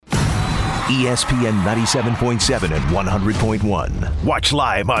ESPN 97.7 and 100.1. Watch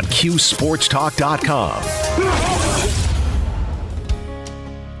live on QSportsTalk.com.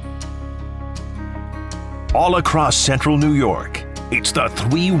 All across central New York, it's the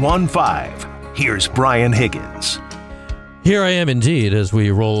 315. Here's Brian Higgins. Here I am indeed as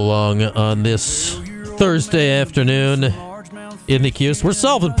we roll along on this Thursday afternoon in the Q. We're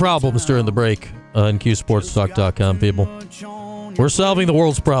solving problems during the break on QSportsTalk.com, people. We're solving the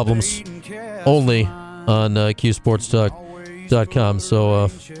world's problems only on QSportsTalk.com. So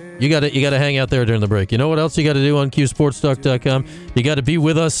you got to hang out there during the break. You know what else you got to do on QSportsTalk.com? You got to be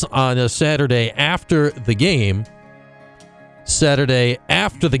with us on a Saturday after the game. Saturday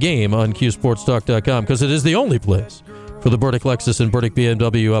after the game on QSportsTalk.com, because it is the only place for the Burdick Lexus and Burdick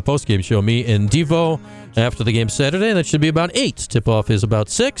BMW postgame show. Me and Devo after the game Saturday, and that should be about 8. Tip-off is about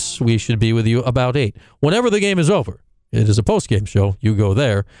 6. We should be with you about 8. Whenever the game is over, it is a postgame show. You go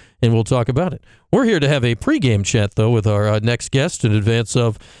there, and we'll talk about it. We're here to have a pregame chat, though, with our next guest in advance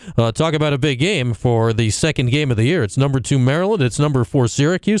of talk about a big game for the second game of the year. It's number 2 Maryland. It's number 4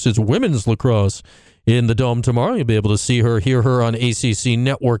 Syracuse. It's women's lacrosse in the Dome tomorrow. You'll be able to see her, hear her on ACC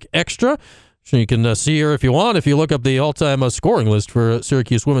Network Extra. So you can see her if you want, if you look up the all-time scoring list for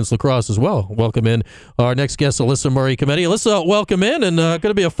Syracuse women's lacrosse as well. Welcome in our next guest, Alyssa Murray-Cometti. Alyssa, welcome in, and going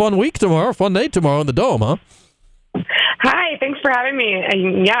to be a fun week tomorrow, fun day tomorrow in the Dome, huh? Hi, thanks for having me.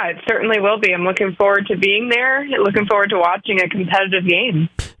 And yeah, it certainly will be. I'm looking forward to being there, looking forward to watching a competitive game.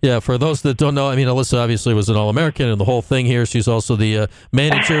 Yeah, for those that don't know, I mean, Alyssa obviously was an All-American and the whole thing here. She's also the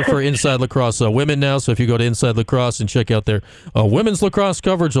manager for Inside Lacrosse Women now. So if you go to Inside Lacrosse and check out their women's lacrosse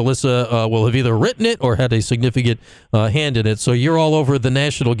coverage, Alyssa will have either written it or had a significant hand in it. So you're all over the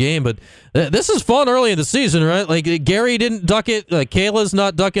national game. But this is fun early in the season, right? Like, Gary didn't duck it. Kayla's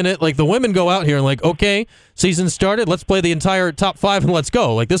not ducking it. Like, the women go out here and like, okay, season started. Let's play the entire top 5 and let's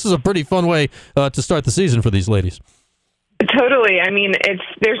go. Like, this is a pretty fun way to start the season for these ladies. Totally. I mean,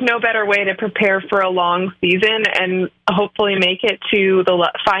 there's no better way to prepare for a long season and hopefully make it to the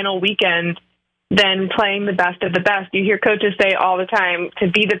final weekend than playing the best of the best. You hear coaches say all the time, to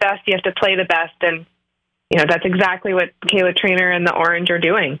be the best, you have to play the best. And, you know, that's exactly what Kayla Trainer and the Orange are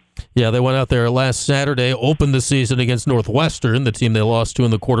doing. Yeah, they went out there last Saturday, opened the season against Northwestern, the team they lost to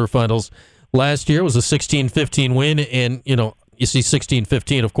in the quarterfinals last year. It was a 16-15 win, and, you know, you see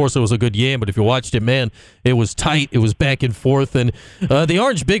 16-15. Of course, it was a good game, but if you watched it, man, it was tight. It was back and forth. And the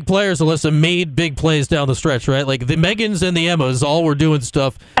Orange big players, Alyssa, made big plays down the stretch, right? Like the Megans and the Emmas all were doing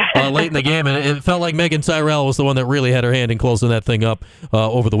stuff late in the game, and it felt like Megan Tyrell was the one that really had her hand in closing that thing up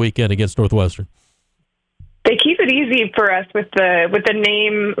over the weekend against Northwestern. They keep it easy for us with the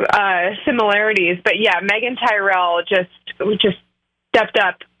name similarities, but yeah, Megan Tyrell just stepped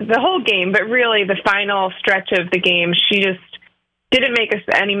up the whole game, but really the final stretch of the game, she just didn't make us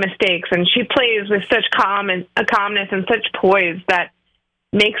any mistakes, and she plays with such calmness and such poise that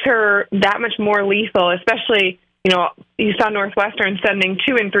makes her that much more lethal. Especially, you know, you saw Northwestern sending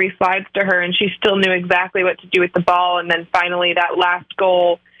 2 and 3 slides to her, and she still knew exactly what to do with the ball. And then finally, that last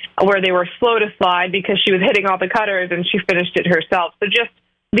goal where they were slow to slide because she was hitting all the cutters, and she finished it herself. So just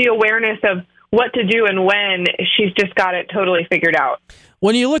the awareness of what to do and when, she's just got it totally figured out.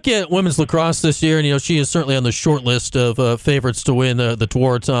 When you look at women's lacrosse this year, and, you know, she is certainly on the short list of favorites to win the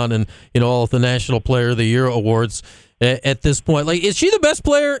Tewaaraton and, you know, all of the National Player of the Year awards at this point. Like, is she the best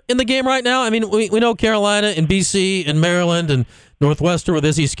player in the game right now? I mean, we know Carolina and BC and Maryland and Northwestern with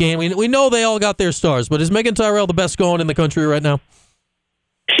Izzy Skane. We know they all got their stars, but is Megan Tyrell the best going in the country right now?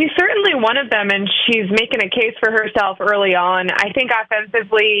 She's certainly one of them, and she's making a case for herself early on. I think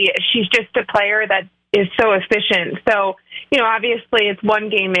offensively, she's just a player that is so efficient. So, you know, obviously it's one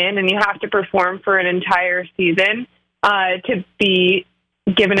game in, and you have to perform for an entire season to be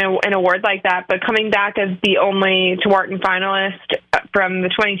given an award like that. But coming back as the only Tewaaraton finalist from the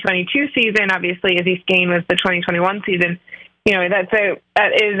 2022 season, obviously Izzy Skane was the 2021 season, you know, that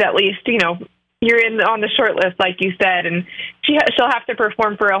is at least, you know, you're on the short list, like you said, and she'll have to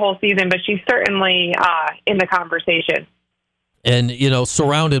perform for a whole season, but she's certainly in the conversation. And, you know,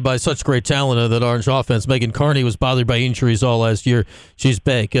 surrounded by such great talent of that Orange offense. Megan Carney was bothered by injuries all last year. She's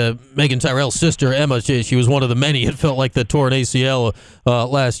back. Megan Tyrell's sister, Emma, she was one of the many, it felt like, that tore an ACL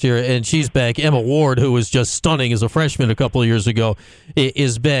last year, and she's back. Emma Ward, who was just stunning as a freshman a couple of years ago,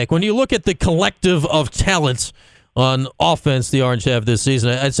 is back. When you look at the collective of talent on offense the Orange have this season,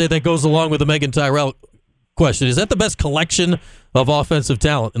 I'd say that goes along with the Megan Tyrell question. Is that the best collection of offensive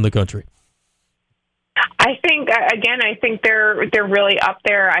talent in the country? I think they're really up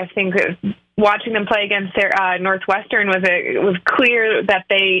there. I think watching them play against Northwestern was clear that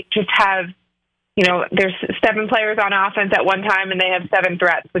they just have, there's 7 players on offense at one time, and they have 7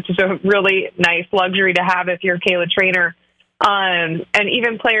 threats, which is a really nice luxury to have if you're Kayla Trainer. And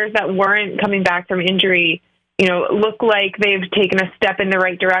even players that weren't coming back from injury, look like they've taken a step in the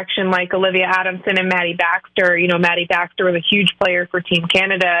right direction, like Olivia Adamson and Maddie Baxter. Maddie Baxter was a huge player for Team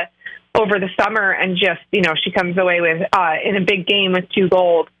Canada over the summer, and just, she comes away with, in a big game with 2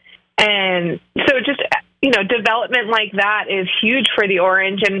 gold. And so just, development like that is huge for the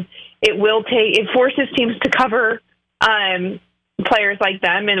Orange, and it forces teams to cover players like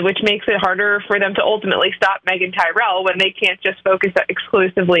them, and which makes it harder for them to ultimately stop Megan Tyrell when they can't just focus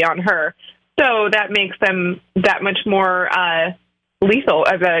exclusively on her. So that makes them that much more lethal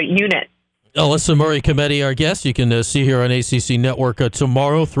as a unit. Alyssa Murray-Cometti, our guest. You can see her on ACC Network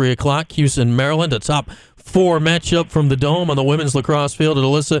tomorrow, 3 o'clock, Houston, Maryland, a top 4 matchup from the Dome on the women's lacrosse field. And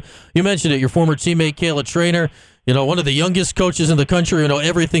Alyssa, you mentioned it, your former teammate, Kayla Trainer, one of the youngest coaches in the country,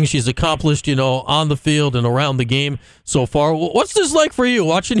 everything she's accomplished, on the field and around the game so far. What's this like for you,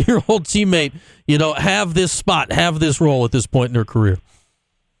 watching your old teammate, have this spot, have this role at this point in her career?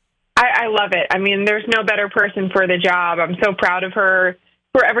 I love it. I mean, there's no better person for the job. I'm so proud of her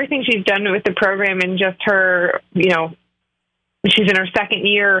for everything she's done with the program, and just her, she's in her 2nd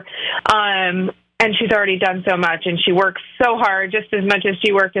year, and she's already done so much, and she works so hard, just as much as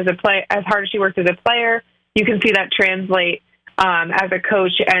she worked as hard as she worked as a player. You can see that translate as a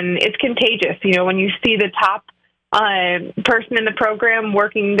coach, and it's contagious. When you see the top person in the program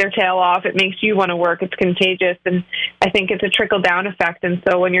working their tail off, it makes you want to work. It's contagious, and I think it's a trickle-down effect. And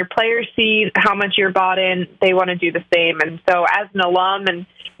so when your players see how much you're bought in, they want to do the same. And so as an alum and,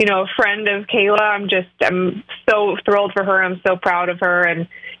 a friend of Kayla, I'm so thrilled for her. I'm so proud of her, and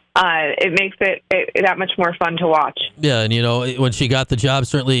it makes it that much more fun to watch. Yeah, and when she got the job,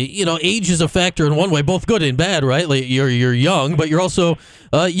 certainly, age is a factor in one way, both good and bad, right? Like you're young, but you're also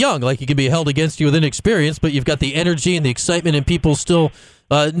young. Like, you can be held against you with inexperience, but you've got the energy and the excitement, and people still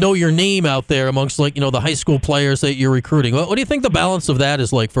know your name out there amongst, the high school players that you're recruiting. What do you think the balance of that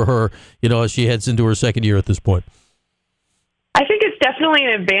is like for her, as she heads into her 2nd year at this point? I think it's definitely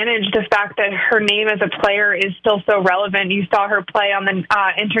an advantage, the fact that her name as a player is still so relevant. You saw her play on the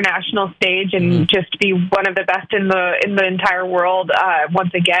international stage and just be one of the best in the entire world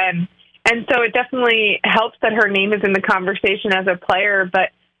once again. And so it definitely helps that her name is in the conversation as a player, but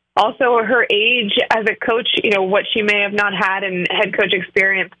also her age as a coach, what she may have not had in head coach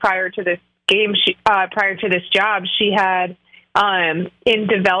experience prior to this game, prior to this job, she had in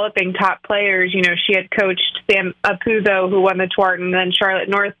developing top players. She had coached Sam Apuzzo, who won the Tewaaraton, and then Charlotte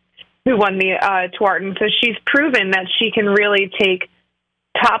North, who won the Tewaaraton. So she's proven that she can really take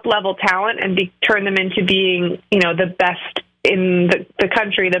top-level talent and turn them into being, the best in the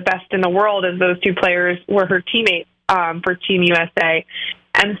country, the best in the world, as those 2 players were her teammates for Team USA.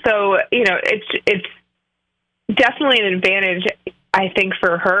 And so, it's definitely an advantage, I think,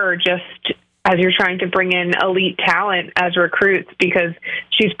 for her, just as you're trying to bring in elite talent as recruits, because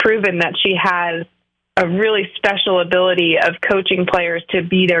she's proven that she has a really special ability of coaching players to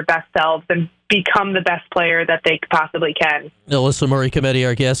be their best selves and become the best player that they possibly can. Alyssa Murray-Cometti,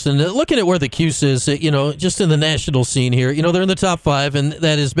 our guest, and looking at where the Cuse is, just in the national scene here, they're in the top 5, and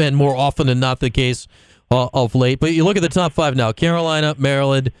that has been more often than not the case of late. But you look at the top 5 now: Carolina,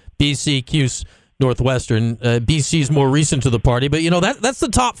 Maryland, BC, Cuse, Northwestern. BC's more recent to the party, but that's the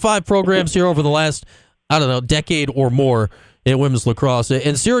top 5 programs here over the last, decade or more in women's lacrosse.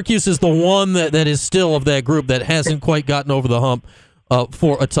 And Syracuse is the one that is still of that group that hasn't quite gotten over the hump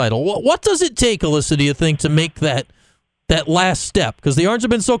for a title. What does it take, Alyssa, do you think, to make that last step? Because the Orange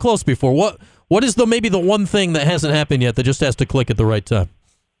have been so close before. What is maybe the one thing that hasn't happened yet that just has to click at the right time?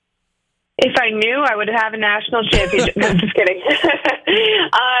 If I knew, I would have a national championship. No, I'm just kidding.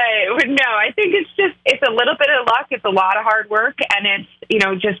 No, I think it's a little bit of luck. It's a lot of hard work, and it's,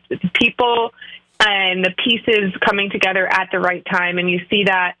 just people and the pieces coming together at the right time. And you see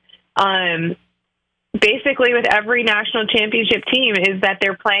that basically with every national championship team, is that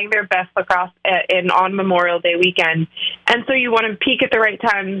they're playing their best lacrosse on Memorial Day weekend. And so you want to peak at the right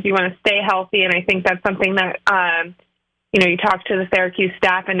times. You want to stay healthy. And I think that's something that, you talk to the Syracuse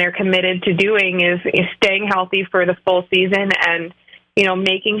staff, and they're committed to doing is staying healthy for the full season, and,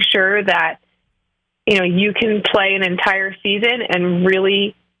 making sure that, you can play an entire season and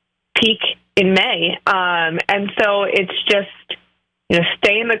really peak in May. And so it's just,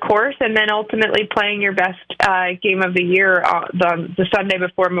 staying the course, and then ultimately playing your best game of the year the Sunday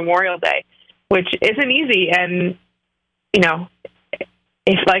before Memorial Day, which isn't easy. And,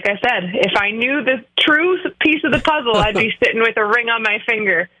 if, like I said, if I knew the true piece of the puzzle, I'd be sitting with a ring on my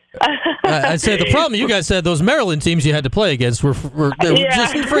finger. I'd say the problem you guys had, those Maryland teams you had to play against were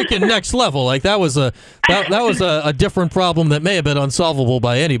just freaking next level. Like that was a different problem that may have been unsolvable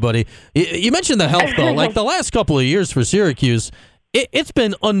by anybody. You mentioned the health though. Like the last couple of years for Syracuse, it's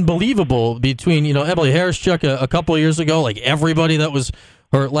been unbelievable between Emily Harrischuk a couple of years ago, like everybody that was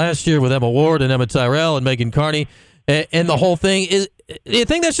hurt last year with Emma Ward and Emma Tyrell and Megan Carney, and the whole thing is. Do you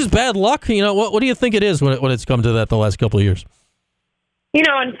think that's just bad luck? What do you think it is when it's come to that the last couple of years?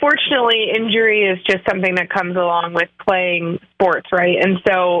 Unfortunately, injury is just something that comes along with playing sports, right? And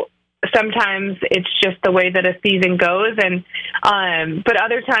so sometimes it's just the way that a season goes, and but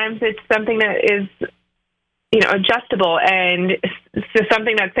other times it's something that is adjustable. And so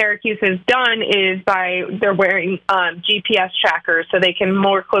something that Syracuse has done is they're wearing GPS trackers so they can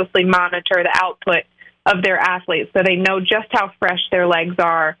more closely monitor the output of their athletes, so they know just how fresh their legs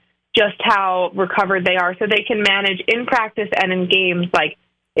are, just how recovered they are, so they can manage in practice and in games, like,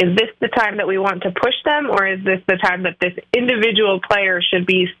 is this the time that we want to push them, or is this the time that this individual player should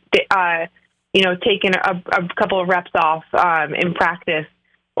be, taking a couple of reps off in practice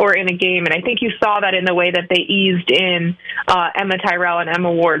or in a game? And I think you saw that in the way that they eased in Emma Tyrell and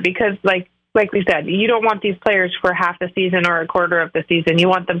Emma Ward, because, like we said, you don't want these players for half the season or a quarter of the season. You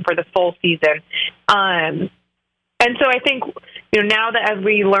want them for the full season. And so I think, now that as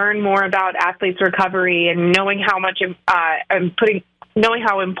we learn more about athletes' recovery and knowing how much, knowing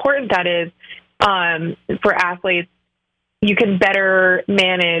how important that is for athletes, you can better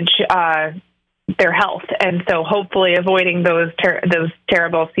manage their health. And so hopefully avoiding those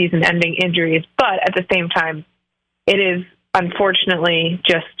terrible season-ending injuries. But at the same time, it is unfortunately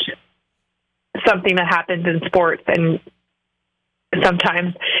just something that happens in sports, and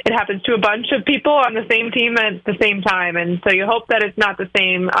sometimes it happens to a bunch of people on the same team at the same time. And so you hope that it's not the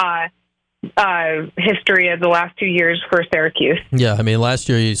same history as the last 2 years for Syracuse. Yeah, I mean, last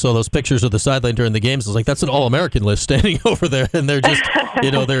year you saw those pictures of the sideline during the games. It was like, that's an All-American list standing over there, and they're just,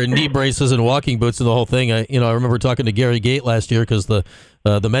 they're in knee braces and walking boots and the whole thing. I remember talking to Gary Gate last year because the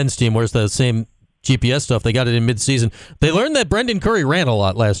men's team wears the same GPS stuff. They got it in mid-season. They learned that Brendan Curry ran a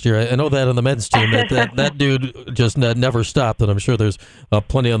lot last year. I know that on the men's team. That dude just never stopped, and I'm sure there's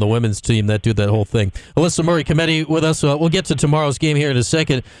plenty on the women's team that do that whole thing. Alyssa Murray-Cometti with us. We'll get to tomorrow's game here in a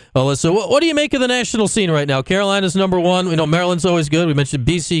second. Alyssa, what do you make of the national scene right now? Carolina's number one. We know Maryland's always good. We mentioned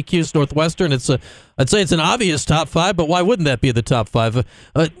BC, Cuse, Northwestern. I'd say it's an obvious top five, but why wouldn't that be the top five?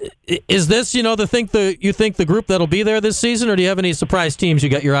 Is this, you think the group that'll be there this season, or do you have any surprise teams you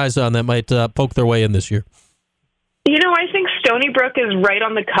got your eyes on that might poke their way in this year? I think Stony Brook is right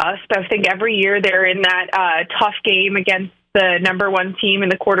on the cusp. I think every year they're in that tough game against the number one team in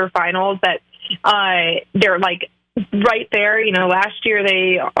the quarterfinals that they're like right there. Last year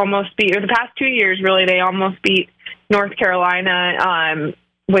they almost beat, or the past 2 years really, they almost beat North Carolina,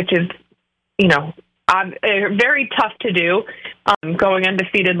 which is, very tough to do, going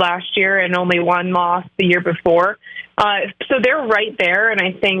undefeated last year and only one loss the year before. So they're right there, and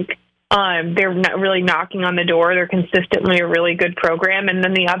I think they're not really knocking on the door. They're consistently a really good program. And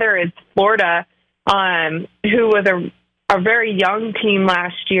then the other is Florida, who was a very young team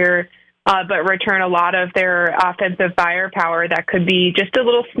last year, but return a lot of their offensive firepower that could be just a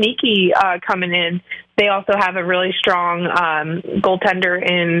little sneaky coming in. They also have a really strong goaltender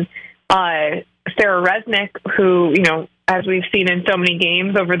in Sarah Resnick, who, as we've seen in so many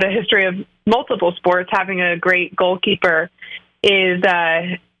games over the history of multiple sports, having a great goalkeeper is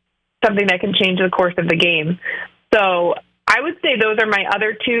something that can change the course of the game. So I would say those are my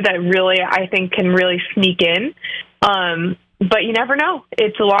other two that really, I think, can really sneak in. But you never know.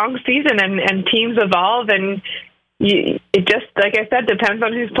 It's a long season, and teams evolve, and it just, like I said, depends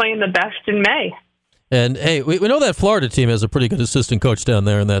on who's playing the best in May. And, hey, we know that Florida team has a pretty good assistant coach down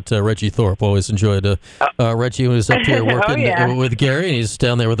there, and that Reggie Thorpe. Always enjoyed Reggie, who was up here working with Gary, and he's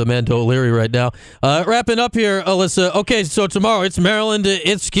down there with Amanda O'Leary right now. Wrapping up here, Alyssa. Okay, so tomorrow it's Maryland,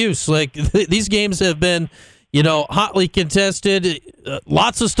 it's Cuse. Like, these games have been, hotly contested.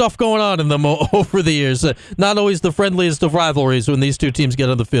 Lots of stuff going on in them over the years. Not always the friendliest of rivalries when these two teams get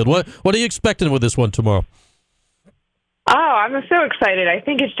on the field. What are you expecting with this one tomorrow? Oh, I'm so excited. I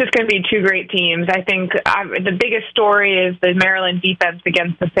think it's just going to be two great teams. I think the biggest story is the Maryland defense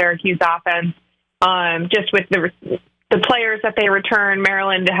against the Syracuse offense. Just with the players that they return,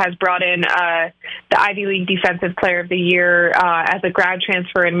 Maryland has brought in the Ivy League Defensive Player of the Year as a grad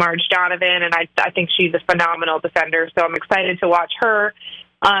transfer in Marge Donovan, and I think she's a phenomenal defender. So I'm excited to watch her,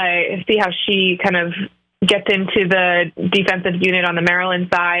 see how she kind of gets into the defensive unit on the Maryland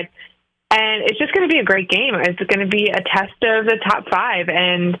side. And it's just going to be a great game. It's going to be a test of the top five.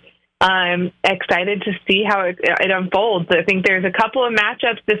 And I'm excited to see how it unfolds. I think there's a couple of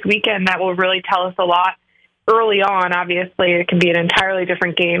matchups this weekend that will really tell us a lot early on. Obviously, it can be an entirely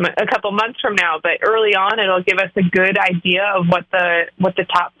different game a couple months from now, but early on, it'll give us a good idea of what the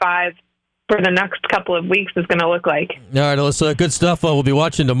top five for the next couple of weeks is going to look like. All right, Alyssa, good stuff. We'll be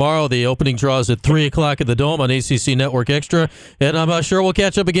watching tomorrow. The opening draw is at 3 o'clock at the Dome on ACC Network Extra, and I'm sure we'll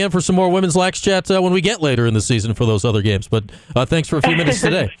catch up again for some more Women's Lax Chat when we get later in the season for those other games. But thanks for a few minutes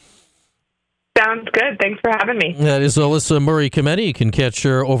today. Sounds good. Thanks for having me. That is Alyssa Murray-Kemeny. You can catch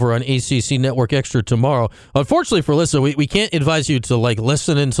her over on ACC Network Extra tomorrow. Unfortunately for Alyssa, we can't advise you to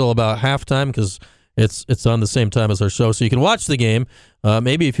listen until about halftime because it's on the same time as our show. So you can watch the game.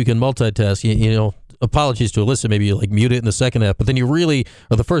 Maybe if you can multitask, you know, apologies to Alyssa, maybe you mute it in the second half, but then or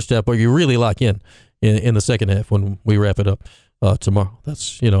the first half, but you really lock in the second half when we wrap it up tomorrow.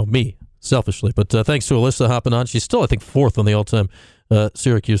 That's, me, selfishly. But thanks to Alyssa hopping on. She's still, I think, 4th on the all-time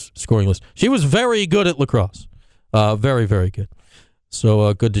Syracuse scoring list. She was very good at lacrosse. Very, very good.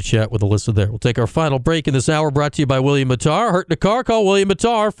 So good to chat with Alyssa there. We'll take our final break in this hour, brought to you by William Mattar. Hurt in a car? Call William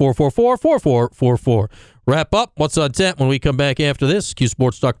Mattar, 444-4444. Wrap up. What's on tap when we come back after this?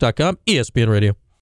 QSportsTalk.com, ESPN Radio.